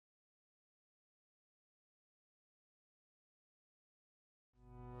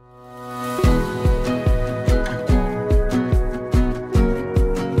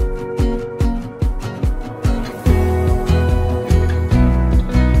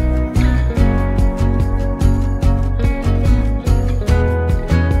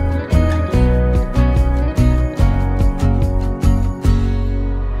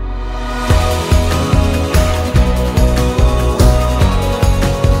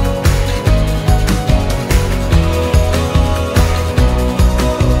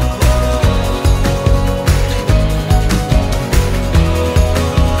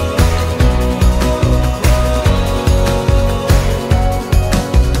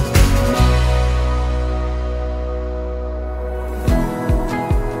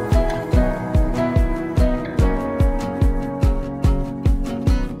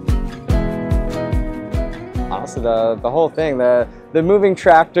the whole thing. The moving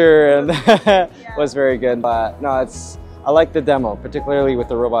tractor and was very good. But no, I like the demo, particularly with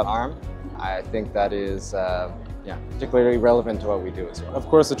the robot arm. I think that is particularly relevant to what we do as well. Of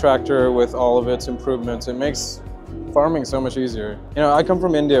course, the tractor with all of its improvements, it makes farming so much easier. You know, I come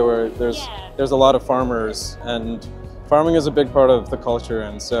from India where there's a lot of farmers, and farming is a big part of the culture,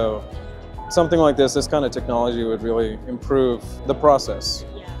 and so something like this kind of technology would really improve the process.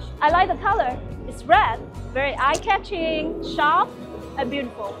 I like the color. It's red, very eye-catching, sharp, and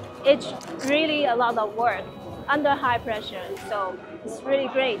beautiful. It's really a lot of work under high pressure, so it's really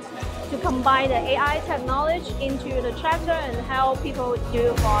great to combine the AI technology into the tractor and help people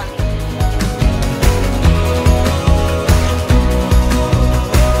do farming.